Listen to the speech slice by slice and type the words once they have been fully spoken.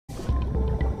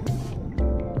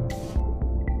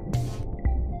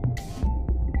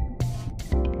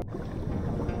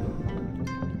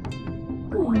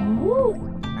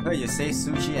Heard you saved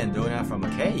Sushi and Dona from a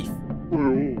cave.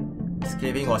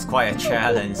 Escaping was quite a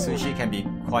challenge. Sushi can be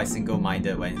quite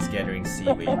single-minded when it's gathering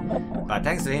seaweed. But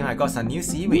thanks to him, I got some new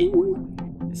seaweed.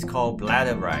 It's called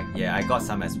bladderwrack. Yeah, I got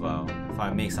some as well. If I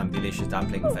make some delicious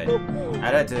dumpling with it.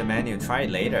 Add it to the menu, try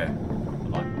it later.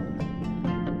 Hold on.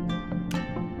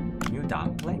 New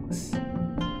dumplings?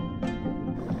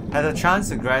 Had a chance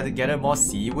to gather more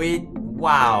seaweed?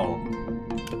 Wow!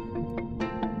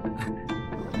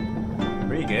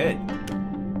 Pretty good.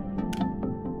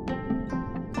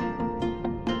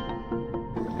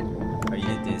 Oh, you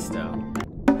need this though.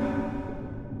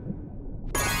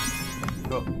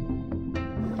 Go.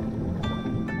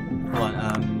 Hold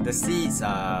on, the seeds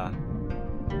are...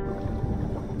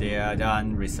 They are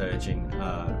done researching.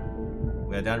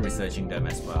 We're done researching them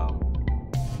as well.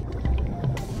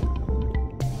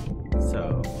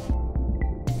 So...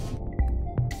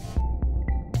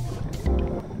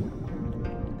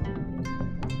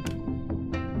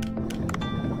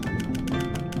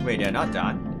 Wait, they're not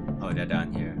done? Oh, they're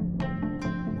done here.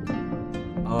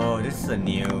 Oh, this is a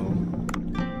new...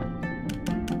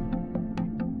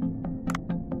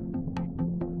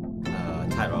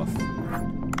 type of...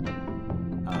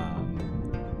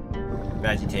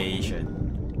 vegetation.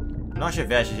 I'm not sure if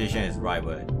vegetation is the right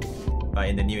word, but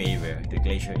in the new area, the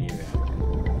glacier area.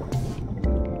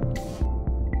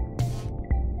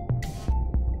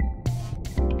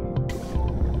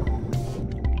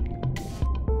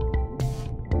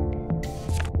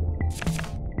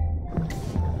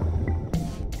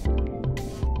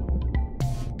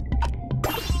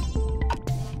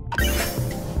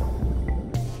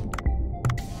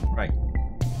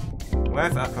 We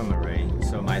have aquamarine,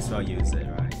 so might as well use it,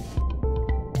 right?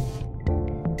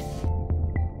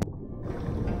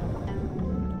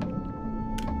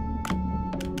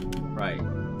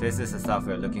 Right, this is the stuff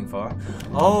we're looking for.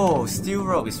 Oh, steel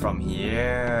rope is from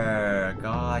here.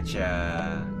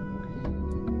 Gotcha.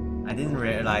 I didn't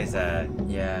realize that.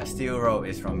 Yeah, steel rope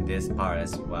is from this part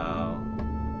as well.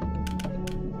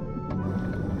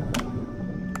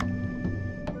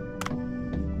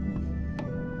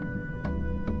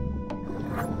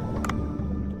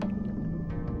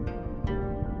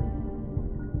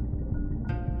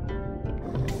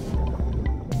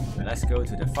 Let's go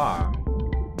to the farm.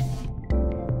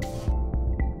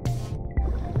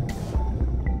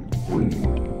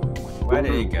 Where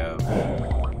did it go?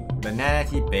 The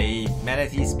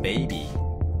Manatee's baby.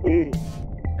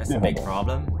 That's a big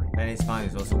problem. Manatee's farm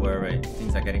is also worried.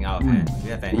 Things are getting out of hand. Do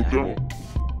you have any idea?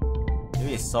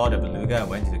 Maybe it saw the beluga and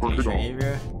went to the glacier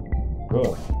area?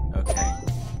 Okay.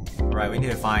 Alright, we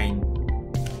need to find...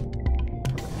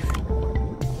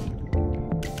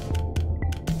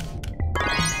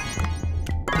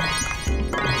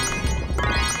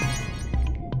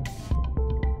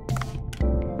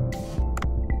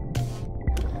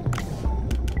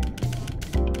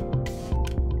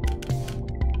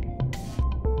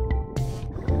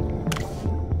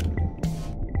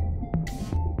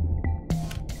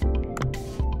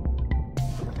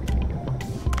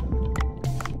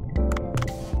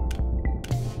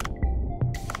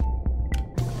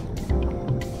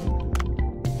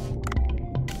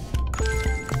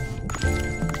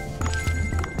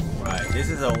 This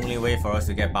is the only way for us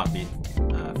to get Buckbeak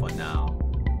for now.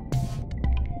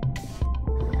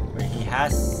 But he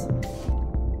has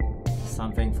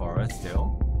something for us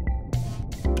still.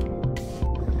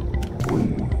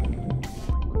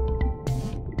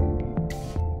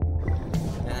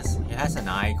 He has an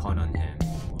icon on him.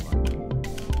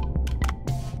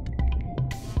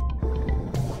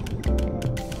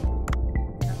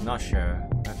 I'm not sure.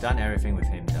 I've done everything with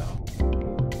him though.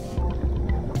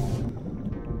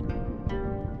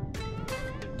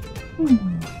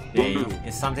 Hey,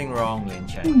 is something wrong, Lin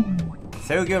Chen?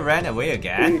 Selgio ran away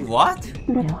again? What?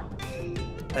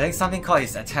 I think something caught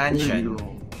his attention.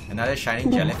 Another shining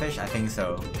jellyfish? I think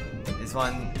so. It's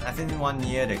one, I think one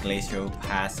near the glacial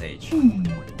passage.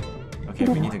 Okay,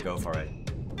 we need to go for it.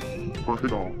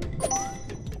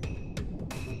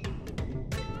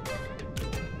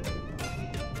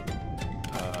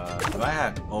 Do I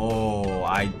have... Oh,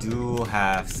 I do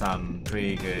have some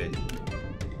pretty good...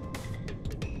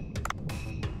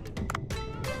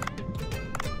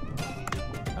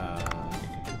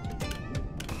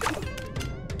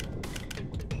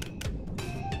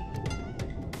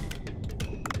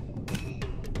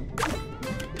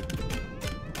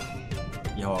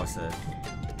 horses.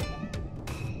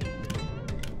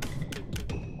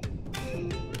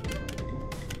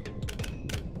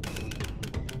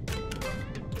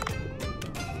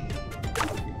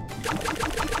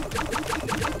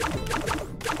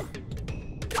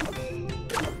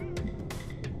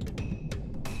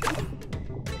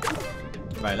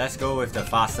 Right, let's go with the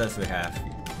fastest we have,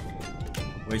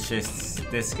 which is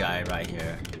this guy right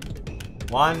here.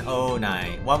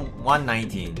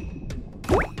 119.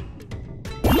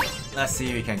 Let's see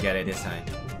if we can get it this time.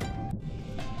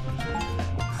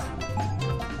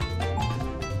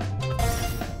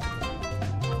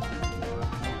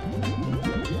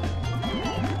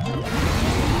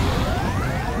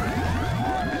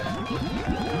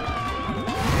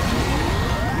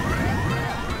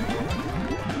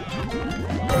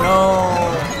 No,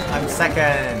 I'm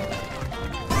second.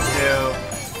 Still.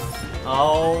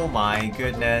 Oh my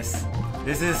goodness.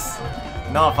 This is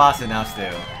not fast enough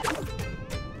still.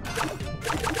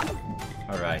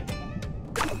 Alright.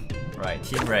 Right,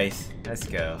 team race. Let's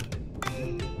go.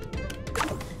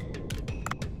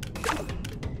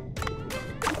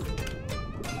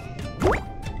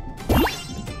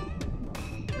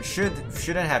 We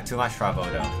shouldn't have too much trouble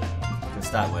though, to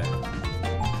start with.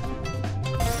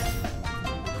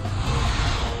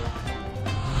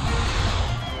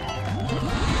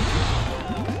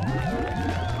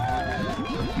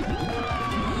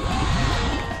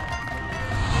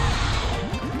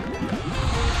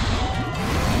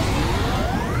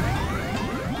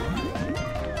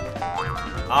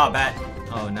 Oh, bad.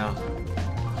 Oh no.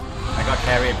 I got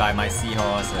carried by my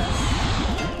seahorses.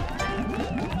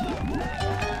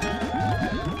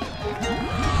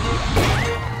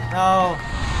 No!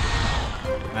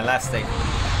 My last stick.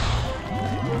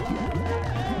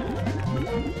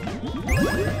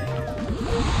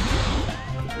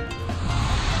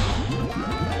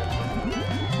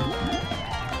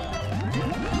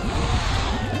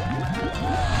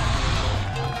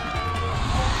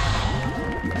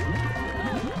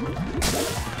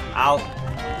 Ow.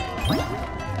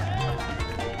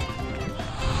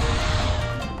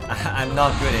 I'm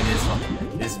not good in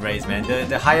this race, man.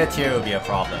 The higher tier will be a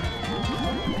problem.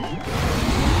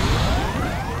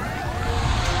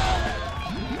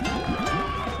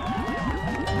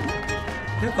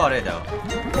 Who got it though?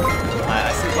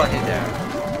 I still got it there.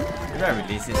 Maybe I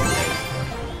release it today.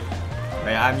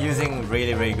 Right, I'm using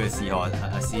really good sea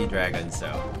dragons,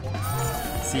 so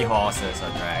seahorses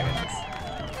or dragons.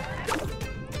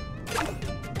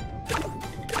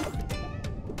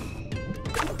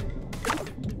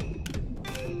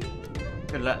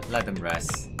 Let them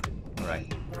rest.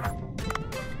 Alright.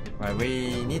 Right,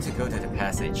 we need to go to the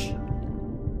passage,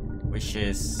 which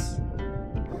is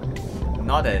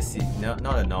not a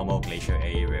normal glacier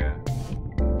area.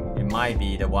 It might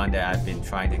be the one that I've been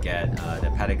trying to get the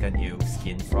pelican eel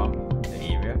skin from, the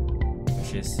area,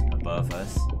 which is above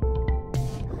us.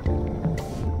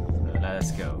 So let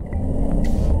us go.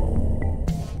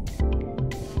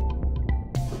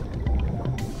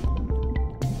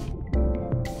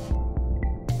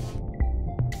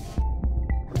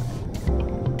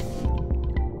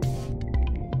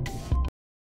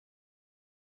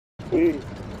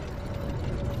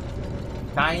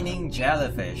 Dining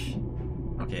jellyfish.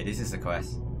 Okay, this is the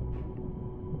quest.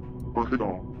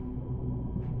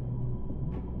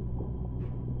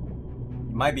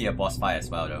 It might be a boss fight as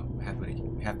well though. We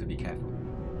have to be careful.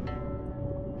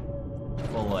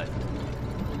 Forward.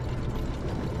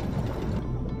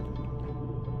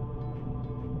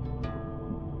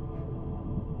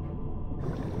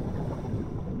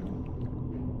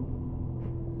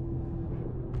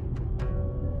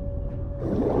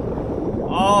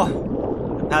 Oh!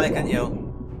 Pelican eel.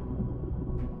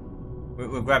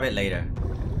 We'll grab it later.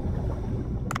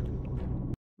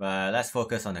 But let's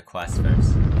focus on the quest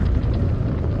first.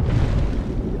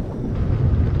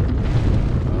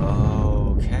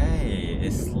 Okay,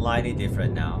 it's slightly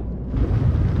different now.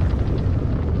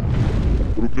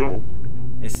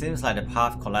 It seems like the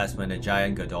path collapsed when the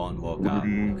giant Godon woke up.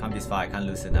 Come this far, I can't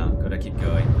lose it now. Gotta keep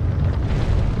going.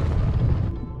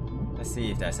 Let's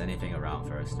see if there's anything around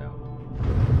first though.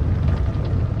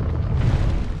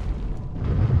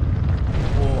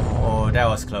 Oh, that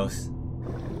was close.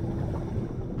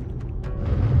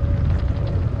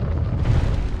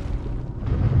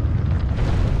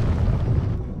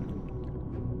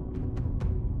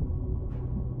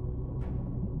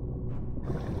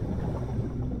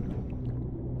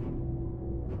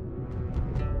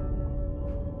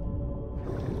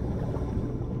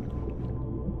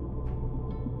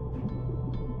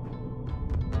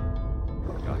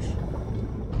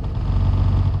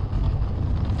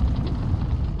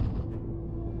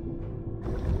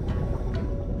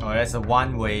 Oh, that's a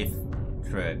one-way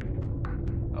trip.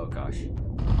 Oh gosh.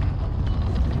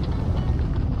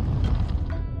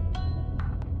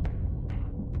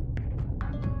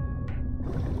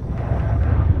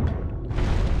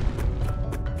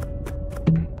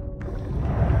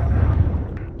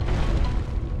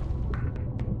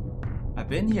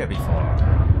 been here before.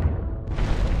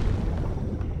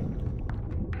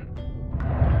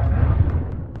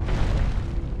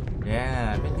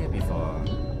 Yeah, I've been here before.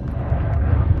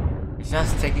 It's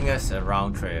just taking us a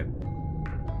round trip.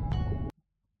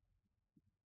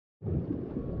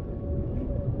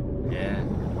 Yeah.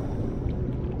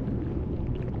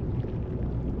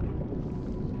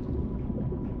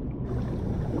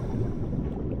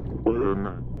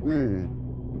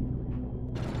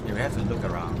 Yeah, we have to look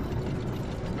around.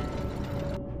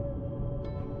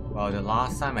 Well, the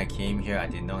last time I came here, I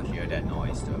did not hear that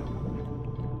noise though.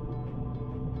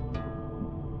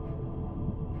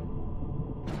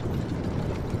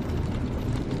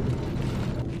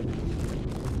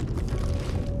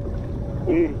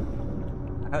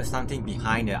 I heard something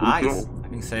behind the eyes. I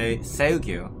think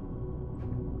Selgio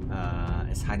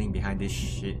is hiding behind this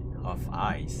sheet of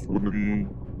ice.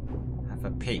 Have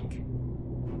a peek.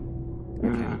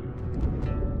 Okay.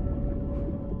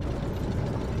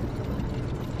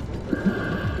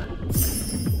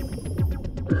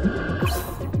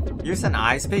 Use an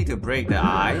ice pick to break the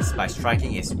ice by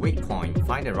striking its weak point.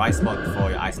 Find the right spot before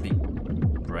your ice pick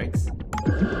breaks.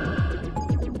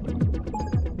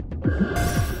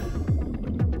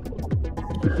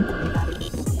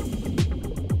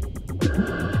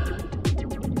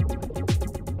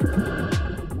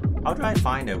 How do I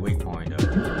find a weak point though?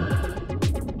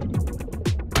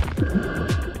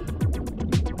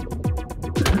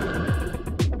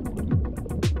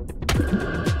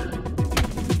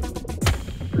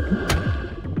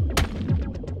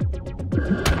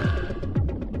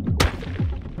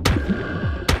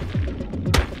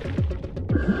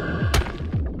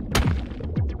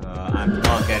 I'm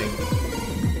not getting...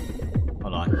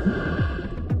 Hold on.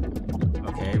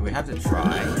 Okay, we have to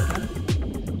try.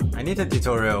 I need a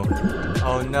tutorial.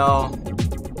 Oh no.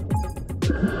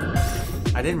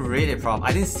 I didn't read it properly.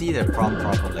 I didn't see the prompt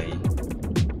properly.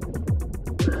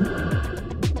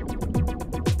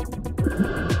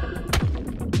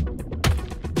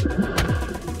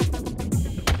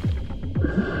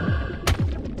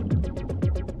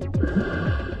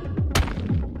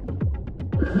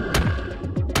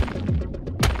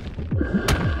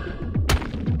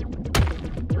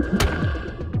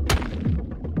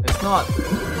 It's not...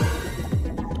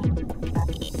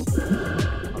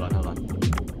 Hold on.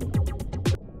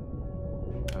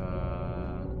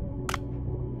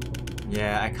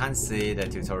 Yeah, I can't see the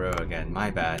tutorial again.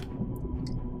 My bad.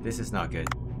 This is not good.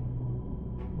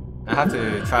 I have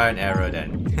to try an error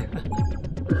then.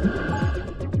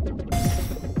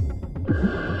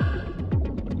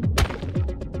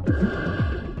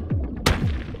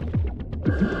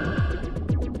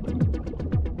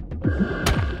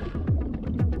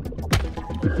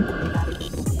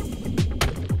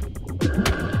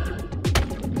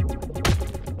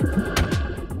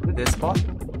 This spot?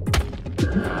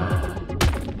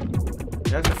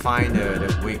 You have to find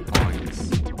the weak points.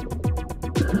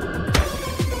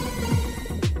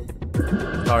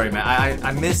 Sorry man,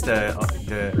 I missed the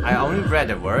I only read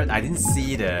the word, I didn't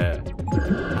see the...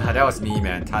 that was me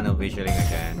man, tunnel visioning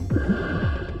again.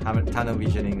 Tunnel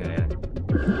visioning again.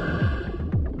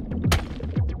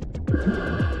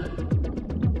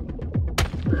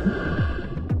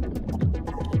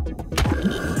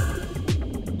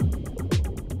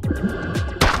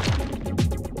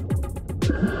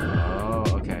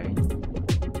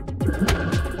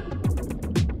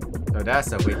 So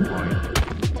that's a weak point.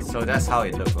 So that's how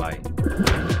it looked like.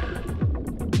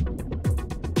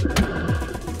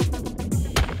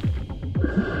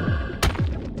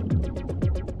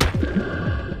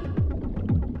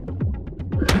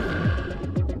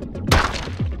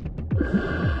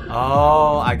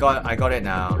 Oh, I got it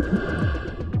now.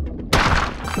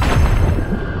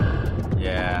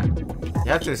 Yeah.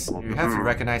 You have to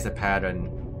recognize the pattern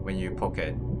when you poke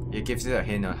it. It gives you a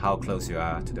hint on how close you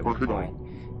are to the weak point.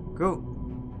 Cool.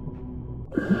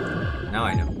 Now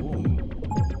I know. Ooh.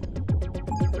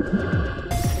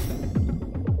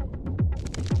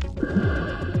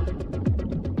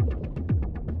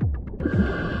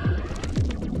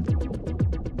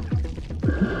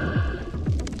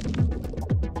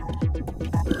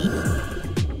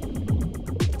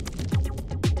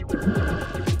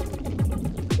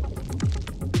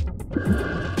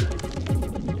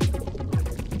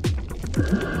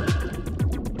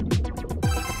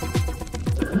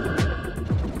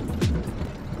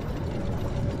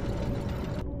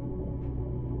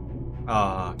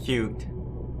 Ah, cute.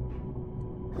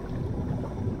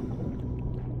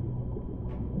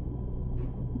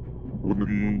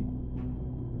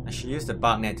 I should use the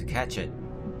bug net to catch it.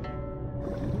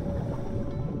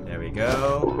 There we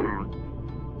go.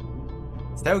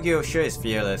 Selgio sure is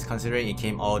fearless, considering he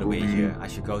came all the way here. I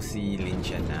should go see Lin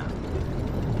Chen now.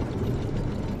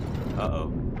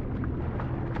 Uh-oh.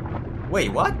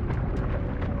 Wait, what?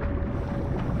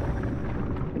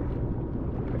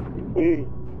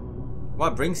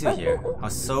 What brings you here? I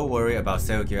was so worried about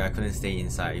Selgio I couldn't stay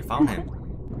inside. You found him?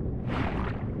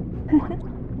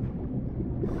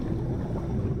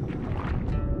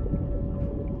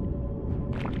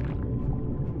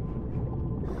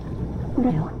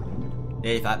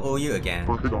 If I owe you again.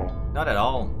 Not at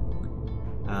all.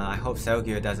 I hope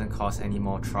Selgio doesn't cause any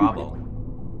more trouble.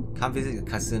 Come visit the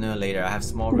casino later. I have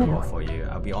small reward for you.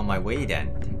 I'll be on my way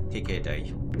then. Take care,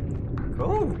 Dave.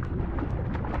 Cool.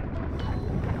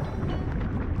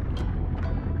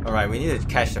 Alright, we need to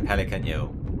catch the Pelican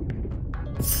Eel.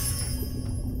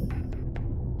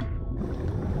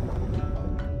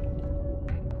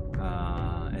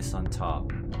 It's on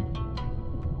top.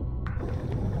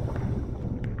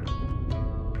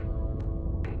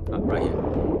 Right here.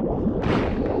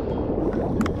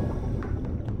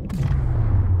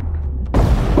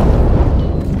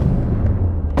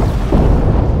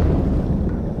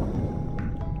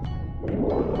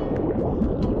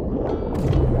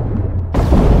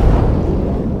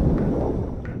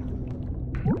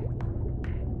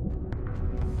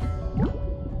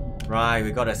 Right,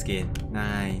 we got a skin.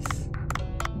 Nice.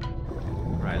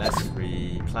 Right, let's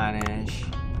replenish.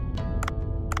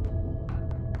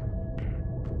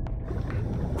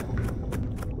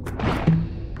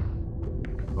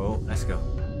 Let's go.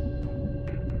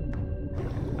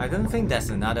 I don't think there's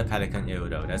another Pelican Eel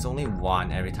though. There's only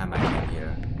one every time I come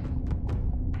here.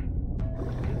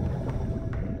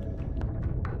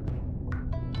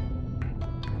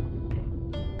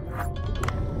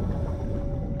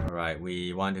 Alright,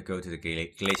 we want to go to the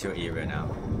glacial area now.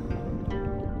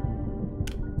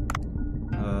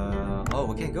 Oh,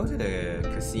 we can go to the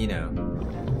casino.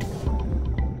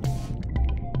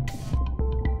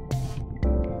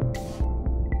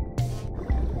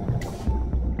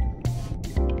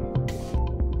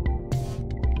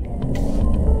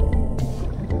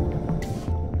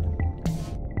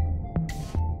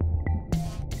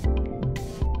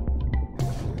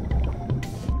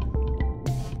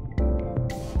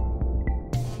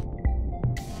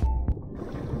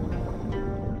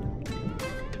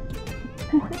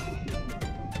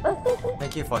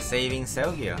 Thank you for saving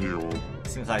Selgio.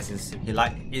 Seems like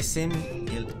it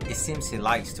seems he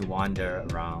likes to wander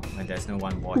around when there's no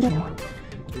one watching.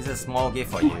 This is a small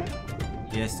gift for you.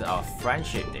 Here's our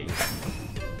friendship days.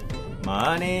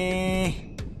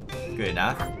 Money. Good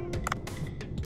enough.